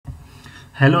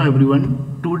Hello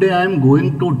everyone, today I am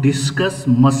going to discuss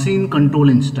machine control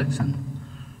instruction.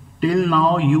 Till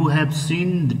now you have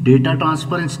seen the data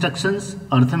transfer instructions,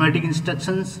 arithmetic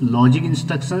instructions, logic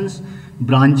instructions,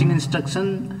 branching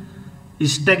instruction,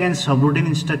 stack and subroutine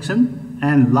instruction,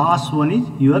 and last one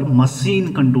is your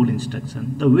machine control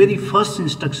instruction. The very first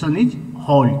instruction is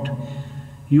halt.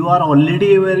 You are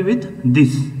already aware with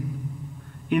this.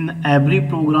 In every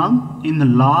program, in the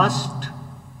last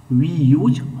we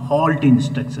use halt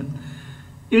instruction.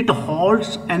 It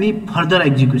halts any further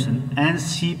execution and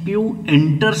CPU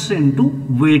enters into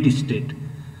wait state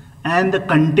and the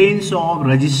contents of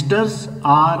registers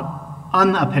are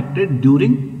unaffected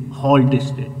during halt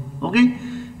state. Okay.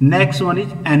 Next one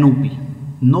is NOP.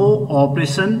 No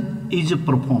operation is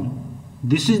performed.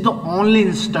 This is the only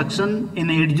instruction in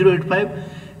 8085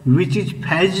 which is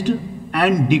fetched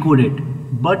and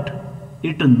decoded but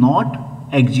it not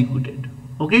executed.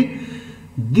 Okay.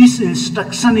 This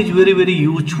instruction is very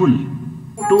useful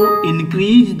to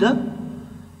increase the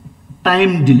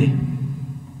time delay.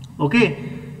 Okay.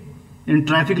 In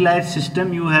traffic light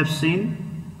system you have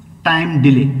seen time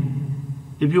delay.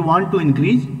 If you want to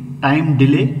increase time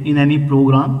delay in any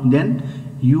program, then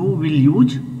you will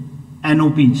use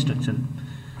NOP instruction.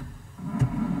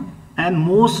 And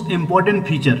most important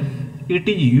feature, it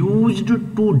is used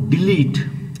to delete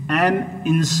and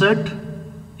insert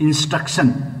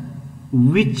instruction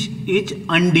which is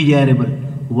undesirable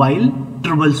while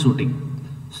troubleshooting.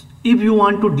 If you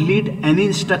want to delete any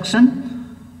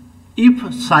instruction,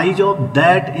 if size of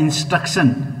that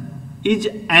instruction is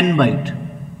n byte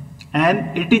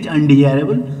and it is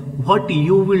undesirable, what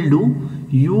you will do,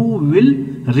 you will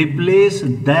replace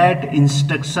that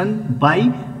instruction by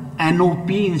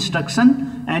NOP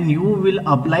instruction and you will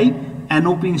apply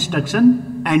NOP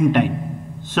instruction n time.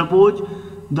 Suppose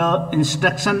the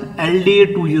instruction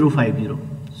LDA 2050.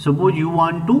 Suppose you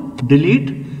want to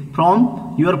delete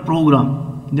from your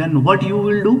program, then what you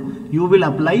will do? You will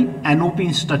apply NOP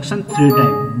instruction 3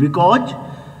 times because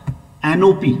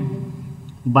NOP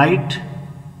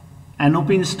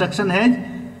instruction has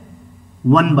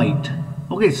 1 byte.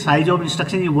 Okay, size of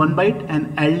instruction is 1 byte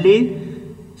and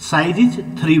LDA size is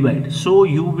 3 byte. So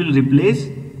you will replace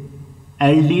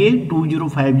LDA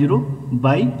 2050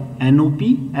 by NOP.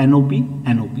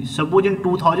 Suppose in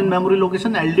 2000 memory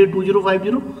location LDA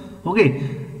 2050. Okay,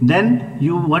 then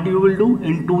what you will do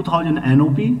in 2000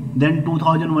 NOP, then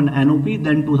 2001 NOP,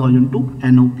 then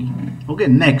 2002 NOP. Okay,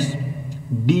 next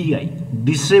DI,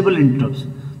 disable interrupts.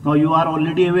 Now you are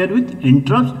already aware with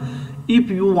interrupts. If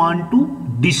you want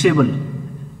to disable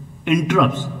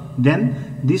interrupts,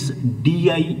 then this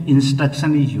DI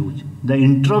instruction is used. The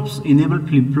interrupts enable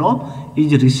flip-flop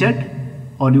is reset,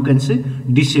 or you can say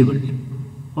disabled.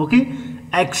 Okay,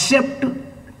 except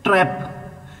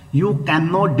trap, you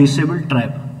cannot disable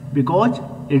trap because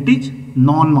it is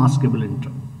non-maskable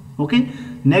interrupt. Okay,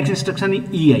 next instruction is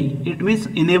EI. It means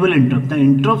enable interrupt. The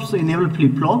interrupts enable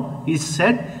flip-flop is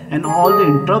set and all the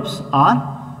interrupts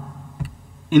are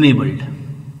enabled.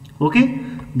 Okay,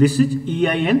 this is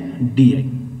EI and DI.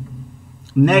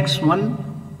 Next one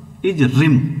is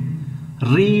RIM,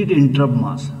 read interrupt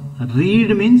mask.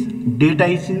 Read means data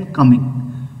is incoming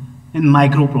in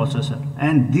microprocessor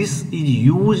and this is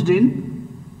used in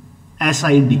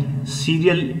SID,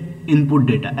 serial input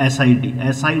data.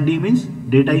 SID means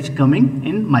data is coming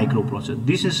in microprocessor.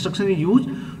 This instruction is used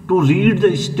to read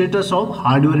the status of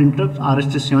hardware interrupts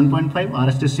RST 7.5,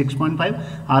 RST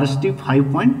 6.5, RST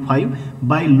 5.5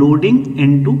 by loading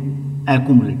into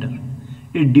accumulator.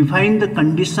 It defines the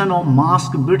condition of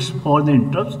mask bits for the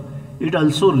interrupts. It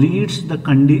also reads the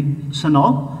condition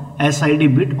of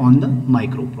SID bit on the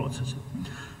microprocessor.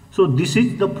 So this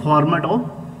is the format of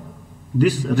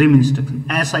this RIM instruction.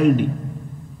 SID,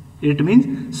 it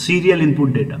means serial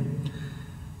input data.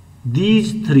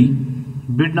 These three,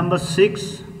 bit number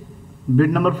 6, bit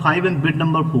number 5 and bit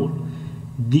number 4,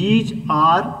 these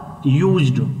are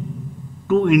used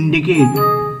to indicate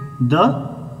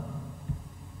the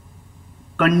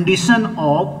condition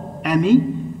of any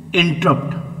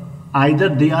interrupt, either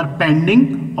they are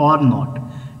pending or not.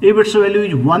 If its value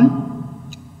is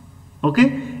 1,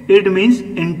 okay, it means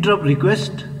interrupt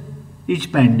request is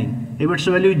pending. If its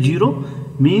value is 0,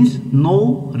 means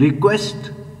no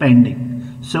request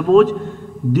pending. Suppose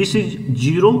this is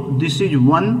 0, this is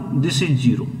 1, this is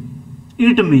 0.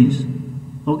 It means,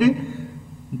 okay,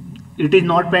 it is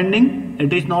not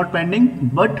pending,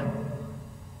 but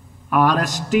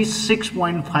RST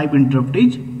 6.5 interrupt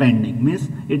is pending, means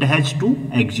it has to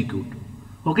execute.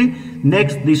 Okay,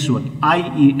 next this one,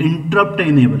 IE, interrupt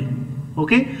enable.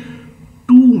 Okay,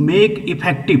 to make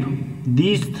effective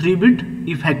these 3 bit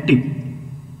effective,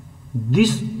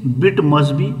 this bit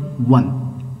must be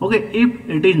 1. Okay, if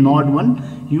it is not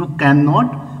 1, you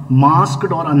cannot mask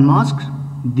or unmask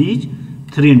these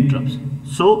 3 interrupts.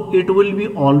 So it will be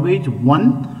always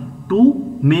 1 to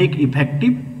make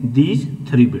effective these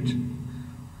 3 bits.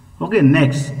 Okay,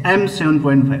 next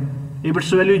M7.5. If its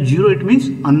value is 0, it means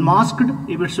unmasked.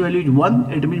 If its value is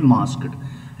 1, it means masked.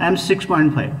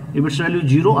 M6.5. If its value is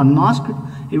 0, unmasked.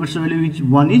 If its value is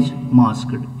 1, is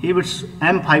masked. If it's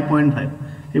M5.5.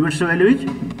 If its value is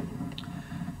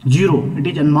 0, it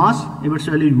is unmasked. If its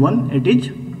value is 1, it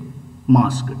is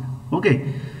masked.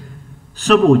 Okay.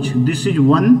 Suppose this is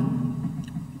 1,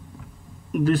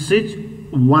 this is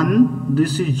 1,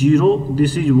 this is 0,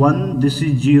 this is 1, this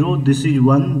is 0, this is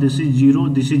 1, this is 0,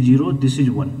 this is 0, this is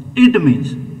 1. It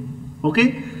means,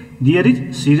 okay, there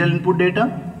is serial input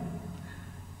data.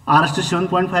 RST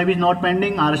 7.5 is not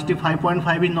pending, RST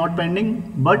 5.5 is not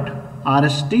pending, but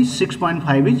RST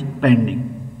 6.5 is pending.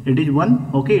 It is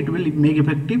 1, okay, it will make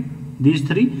effective these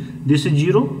 3. This is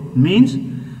 0, means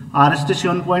RST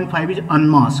 7.5 is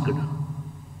unmasked.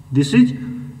 This is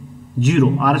 0,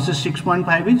 RST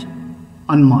 6.5 is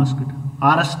unmasked.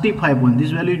 RST 5.1,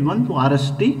 this value is 1, so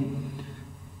RST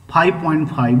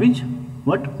 5.5 is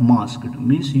what? Masked,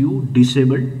 means you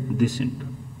disabled this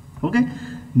interrupt. Okay,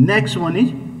 next one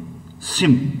is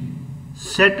SIM,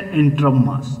 set interrupt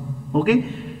mask. Okay,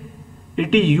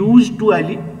 it is used to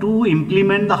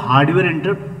implement the hardware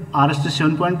interrupt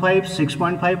RST 7.5,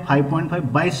 6.5,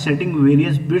 5.5 by setting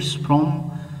various bits from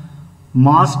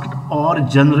masked or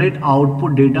generate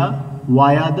output data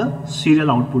via the serial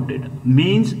output data.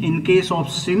 Means in case of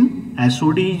SIM,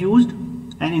 SOD is used,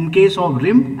 and in case of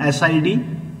RIM, SID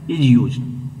is used.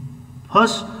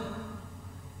 First,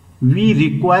 we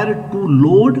require to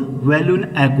load value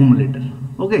in accumulator.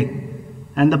 Okay,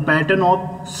 and the pattern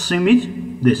of SIM is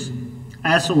this.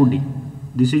 SOD,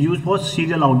 this is used for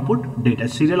serial output data.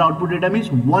 Serial output data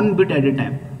means 1 bit at a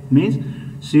time. Means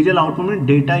serial output means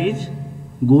data is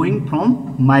going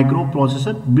from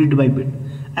microprocessor bit by bit.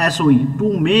 SOE,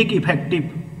 to make effective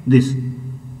this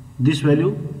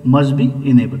value must be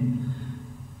enabled.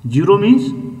 0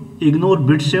 means ignore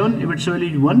bit 7. If its value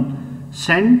is 1,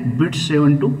 send bit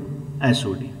 7 to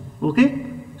SOD. Okay,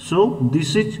 so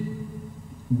this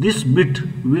bit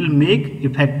will make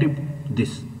effective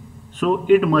this. So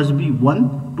it must be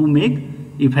 1 to make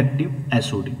effective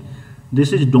SOD.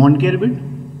 This is don't care bit.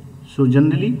 So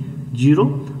generally 0.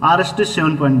 RST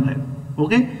 7.5.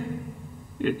 Okay,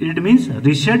 it means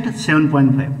reset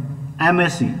 7.5.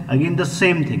 MSE, again the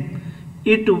same thing.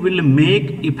 It will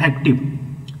make effective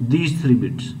these 3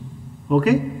 bits.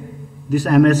 Okay, this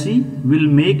MSE will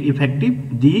make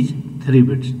effective these 3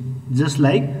 bits, just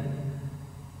like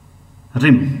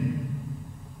RIM.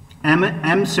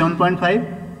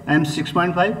 M7.5,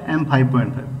 M6.5,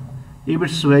 M5.5. If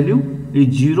its value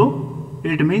is 0,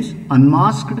 it means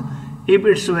unmasked. If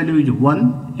its value is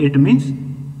 1, it means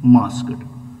masked.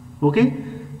 Okay,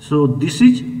 so this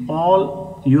is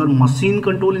all your machine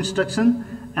control instruction.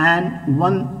 And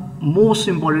one most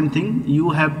important thing you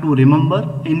have to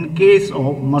remember, in case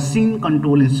of machine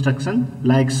control instruction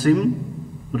like SIM,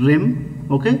 RIM,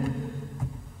 okay,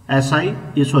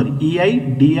 EI,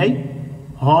 DI,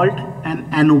 Halt and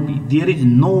NOP, there is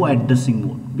no addressing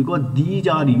mode, because these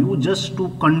are used just to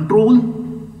control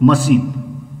machine.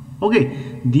 Okay,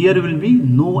 there will be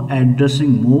no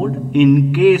addressing mode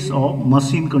in case of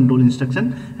machine control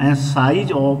instruction, and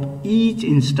size of each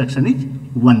instruction is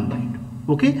 1 byte.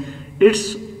 Okay,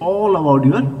 it's all about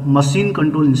your machine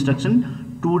control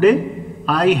instruction. Today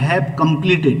I have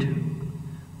complete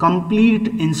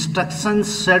instruction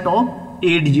set of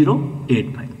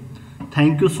 8085.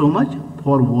 Thank you so much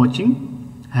for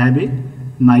watching. Have a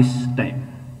nice time.